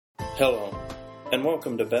Hello, and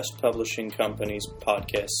welcome to Best Publishing Company's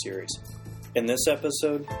podcast series. In this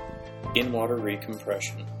episode, In-Water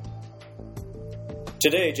Recompression.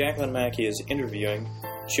 Today, Jacqueline Mackey is interviewing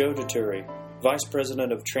Joe Dituri, Vice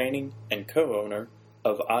President of Training and co-owner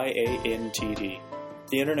of IANTD,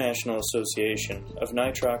 the International Association of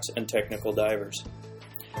Nitrox and Technical Divers.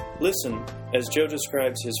 Listen as Joe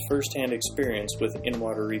describes his first-hand experience with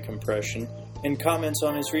in-water recompression and comments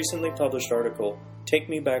on his recently published article, Take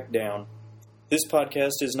Me Back Down. This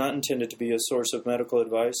podcast is not intended to be a source of medical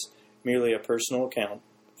advice, merely a personal account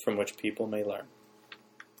from which people may learn.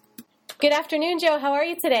 Good afternoon, Joe. How are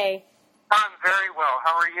you today? I'm very well.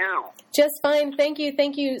 How are you? Just fine. Thank you.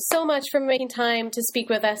 Thank you so much for making time to speak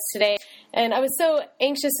with us today. And I was so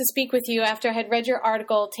anxious to speak with you after I had read your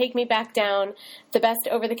article, Take Me Back Down, the best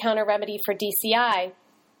over-the-counter remedy for DCI.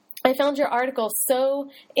 I found your article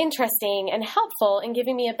so interesting and helpful in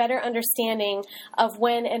giving me a better understanding of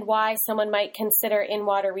when and why someone might consider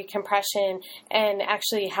in-water recompression and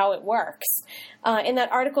actually how it works. In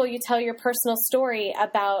that article, you tell your personal story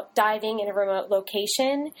about diving in a remote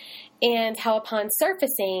location and how upon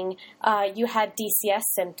surfacing, you had DCS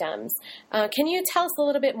symptoms. Can you tell us a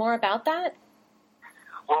little bit more about that?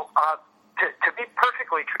 Well, to be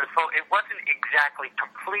perfectly truthful, it wasn't exactly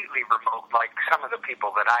completely remote like some of the people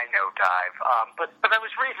that I know dive, but I was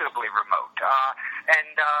reasonably remote.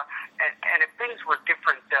 And if things were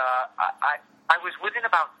different, I was within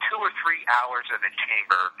about 2 or 3 hours of the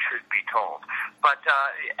chamber, truth be told. But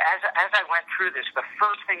as I went through this, the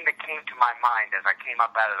first thing that came to my mind as I came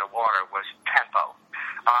up out of the water was tempo.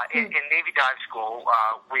 In Navy dive school,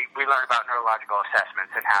 we learn about neurological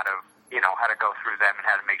assessments and how to go through them and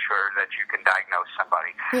how to make sure that you can diagnose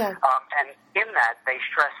somebody. Yeah. And in that, they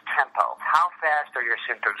stress tempo. How fast are your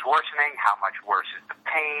symptoms worsening? How much worse is the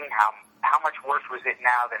pain? How much worse was it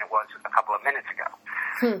now than it was a couple of minutes ago?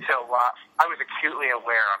 So I was acutely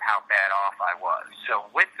aware of how bad off I was. So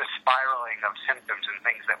with the spiraling of symptoms and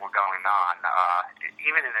things that were going on,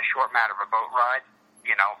 even in a short matter of a boat ride,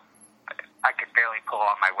 I could barely pull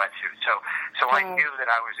off my wetsuit. So I knew that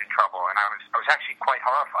I was in trouble, and I was actually quite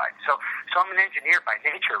horrified. So I'm an engineer by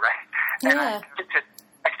nature, right? And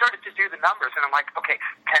I started to do the numbers, and I'm like, okay,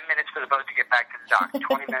 10 minutes for the boat to get back to the dock,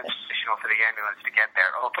 20 minutes additional for the ambulance to get there.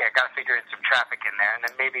 Okay, I got to figure in some traffic in there, and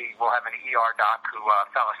then maybe we'll have an ER doc who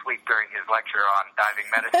fell asleep during his lecture on diving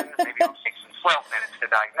medicine. Maybe it'll take some 12 minutes to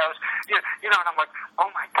diagnose. And I'm like, oh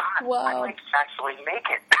my God, I might actually make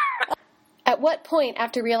it. At what point,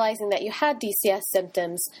 after realizing that you had DCS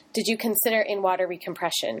symptoms, did you consider in-water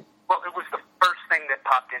recompression? Well, it was the first thing that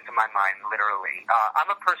popped into my mind, literally. I'm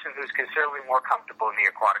a person who's considerably more comfortable in the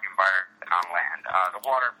aquatic environment than on land. The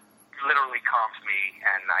water literally calms me,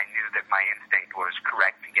 and I knew that my instinct was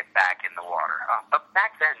correct to get back in the water. But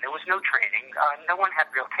back then, there was no training. No one had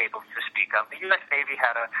real tables to speak of. The U.S. Navy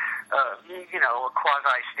had a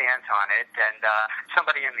quasi-stance on it, and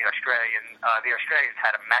somebody in the Australians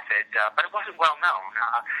had a method, but it wasn't well known.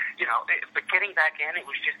 But getting back in, it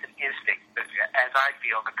was just an instinct, as I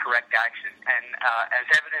feel, the correct action. And as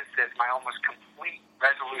evidenced as my almost complete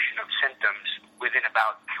resolution of symptoms within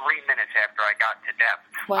about 3 minutes after I got to depth,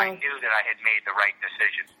 I knew that I had made the right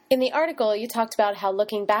decision. In the article, you talked about how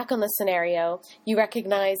looking back on the scenario, you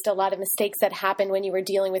recognized a lot of mistakes that happened when you were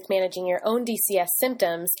dealing with managing your own DCS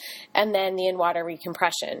symptoms and then the in-water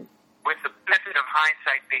recompression. With the method of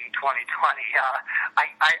hindsight being 20/20,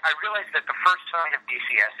 I realized that the first sign of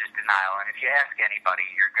DCS is denial, and if you ask anybody,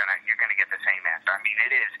 you're gonna get the same answer. I mean,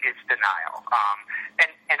 it's denial.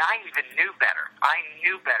 And I even knew better. I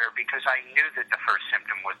knew better because I knew that the first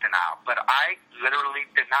symptom was denial, but I literally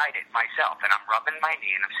denied it myself. And I'm rubbing my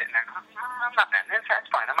knee, and I'm sitting there, I'm not bad. That's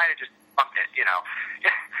fine. I might have just bumped it,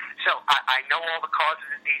 So I know all the causes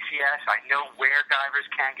of DCS. I know where divers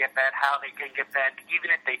can get bad, how they can get bad, even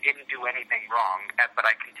if they didn't do anything wrong, but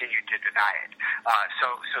I continued to deny it.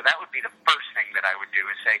 So that would be the first thing that I would do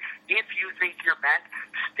is say, if you think you're bent,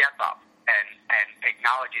 step up and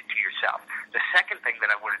acknowledge it to yourself. The second thing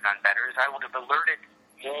that I would have done better is I would have alerted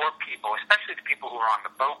more people, especially the people who were on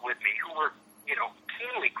the boat with me, who were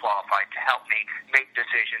keenly qualified to help me make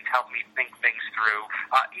decisions, help me think things through,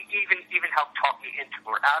 even help talk me into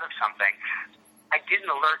or out of something. I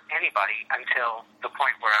didn't alert anybody until the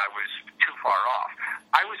point where I was too far off.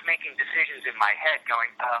 I was making decisions in my head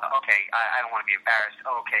going, okay, I don't want to be embarrassed.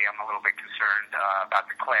 Okay, I'm a little bit concerned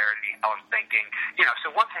about the clarity, how I'm thinking.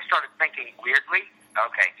 So once I started thinking weirdly,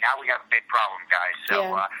 okay, now we have a big problem, guys.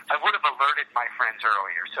 So I would have alerted my friends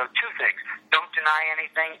earlier. So 2 things. Don't deny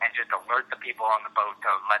anything and just alert the people on the boat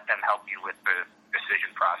to let them help you with the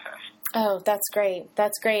decision process. Oh, that's great.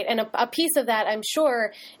 That's great. And a piece of that, I'm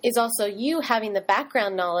sure, is also you having the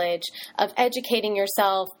background knowledge of educating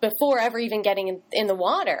yourself before ever even getting in the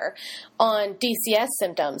water on DCS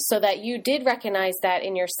symptoms, so that you did recognize that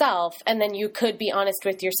in yourself, and then you could be honest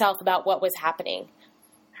with yourself about what was happening.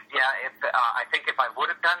 Yeah, I think if I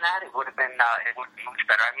would have done that, it would have been much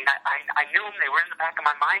better. I mean, I knew them; they were in the back of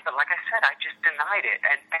my mind, but like I said, I just denied it.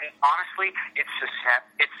 And honestly, it's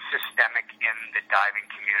systemic in the diving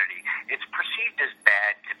community. It's perceived as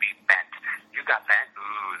bad to be bent. You got bent?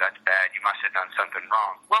 Ooh, that's bad. You must have done something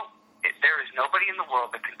wrong. Well, there is nobody in the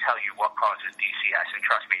world that can tell you what causes DCS, and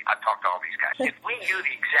trust me, I've talked to all these guys. If we knew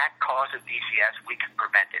the exact cause of DCS, we could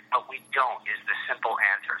prevent it, but we don't. Is the simple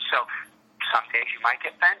answer. So. Some days you might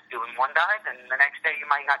get bent doing one dive, and the next day you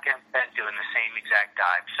might not get bent doing the same exact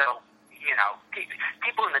dive. So,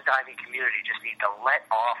 people in the diving community just need to let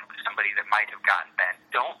off somebody that might have gotten bent.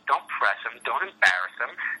 Don't press them. Don't embarrass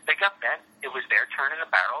them. They got bent. It was their turn in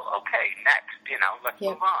the barrel. Okay, next. Let's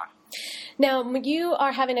move on. Now, you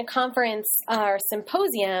are having a conference or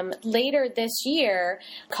symposium later this year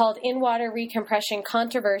called In-Water Recompression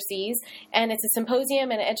Controversies, and it's a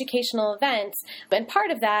symposium and educational event, and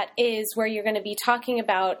part of that is where you're going to be talking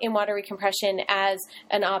about in-water recompression as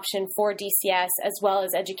an option for DCS, as well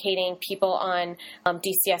as educating people on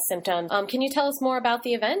DCS symptoms. Can you tell us more about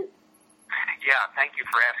the event? Yeah, thank you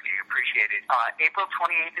for asking. Appreciate it. April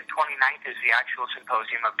 28th and 29th is the actual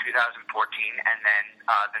symposium of 2014, and then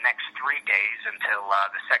the next 3 days until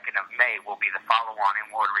the 2nd of May will be the follow-on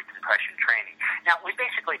in-water recompression training. Now, we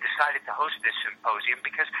basically decided to host this symposium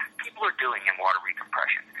because people are doing in-water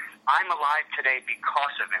recompression. I'm alive today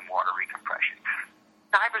because of in-water recompression.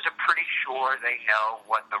 Divers are pretty sure they know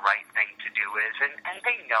what the right thing to do is, and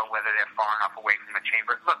they know whether they're far enough away from a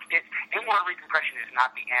chamber. Look, in-water recompression is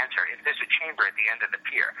not the answer if there's a chamber at the end of the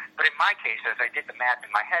pier. But in my case, as I did the math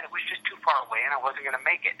in my head, it was just too far away and I wasn't going to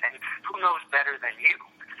make it. And who knows better than you?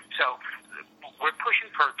 So we're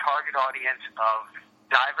pushing for a target audience of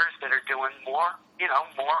divers that are doing more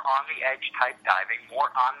on the edge type diving,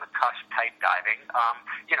 more on the cusp type diving.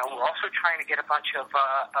 We're also trying to get a bunch of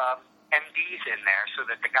MDs in there so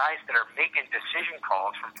that the guys that are making decision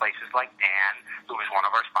calls from places like Dan, who is one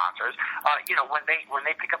of our sponsors, when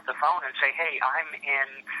they pick up the phone and say, hey, I'm in,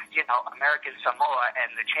 American Samoa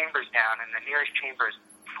and the chamber's down and the nearest chamber is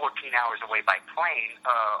 14 hours away by plane,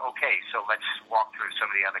 okay, so let's walk through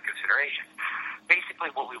some of the other considerations.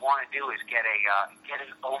 Basically, what we want to do is get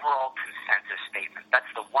an overall consensus statement.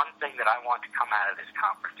 That's the one thing that I want to come out of this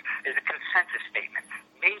conference, is a consensus statement.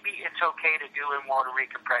 Maybe it's okay to do in-water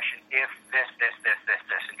recompression if this.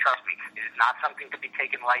 And trust me, it is not something to be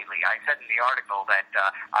taken lightly. I said in the article that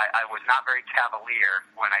I was not very cavalier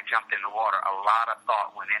when I jumped in the water. A lot of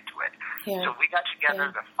thought went into it. Yeah. So we got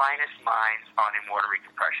together the finest minds on in-water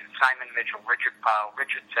recompression. Simon Mitchell, Richard Powell,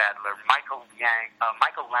 Richard Sadler, Michael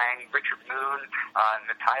Lang, Richard Moon,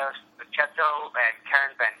 Matthias Cheto, and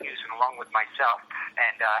Karen Van Heusen, along with myself.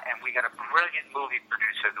 And we got a brilliant movie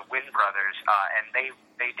producer, the Wynn Brothers, and they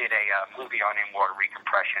did a movie on in-water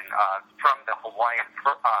recompression from the Hawaiian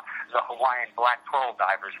black pearl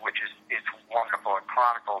divers, which is wonderful. It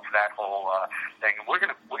chronicles that whole thing. And we're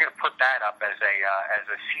gonna put that up as a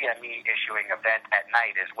CME issuing event at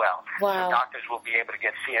night as well. Wow. So doctors will be able to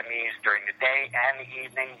get CMEs during the day and the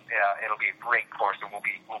evening. It'll be a great course, and we'll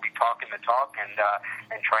be talking the talk and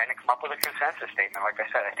trying to come up with a consensus statement. Like I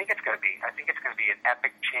said, I think it's going to be an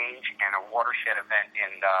epic change and a watershed event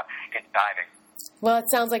in diving. Well, it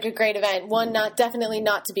sounds like a great event. One definitely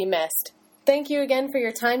not to be missed. Thank you again for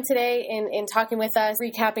your time today in talking with us,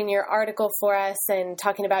 recapping your article for us, and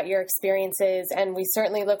talking about your experiences. And we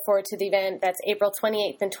certainly look forward to the event. That's April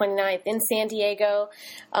 28th and 29th in San Diego.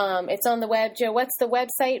 It's on the web. Joe, what's the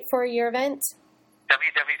website for your event?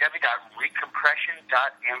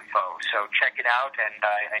 www.recompression.info. So check it out, and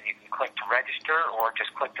you can click to register or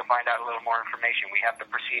just click to find out a little more information. We have the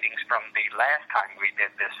proceedings from the last time we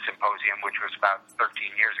did this symposium, which was about 13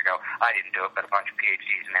 years ago. I didn't do it, but a bunch of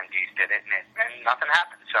PhDs and MDs did it, and nothing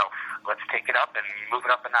happened. So let's take it up and move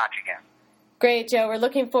it up a notch again. Great, Joe. We're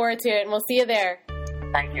looking forward to it, and we'll see you there.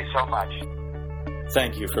 Thank you so much.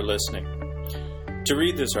 Thank you for listening. To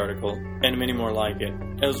read this article, and many more like it,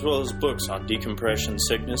 as well as books on decompression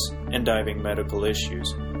sickness and diving medical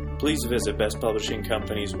issues, please visit Best Publishing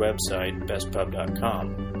Company's website,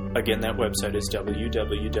 bestpub.com. Again, that website is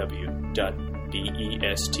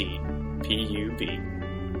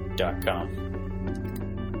www.bestpub.com.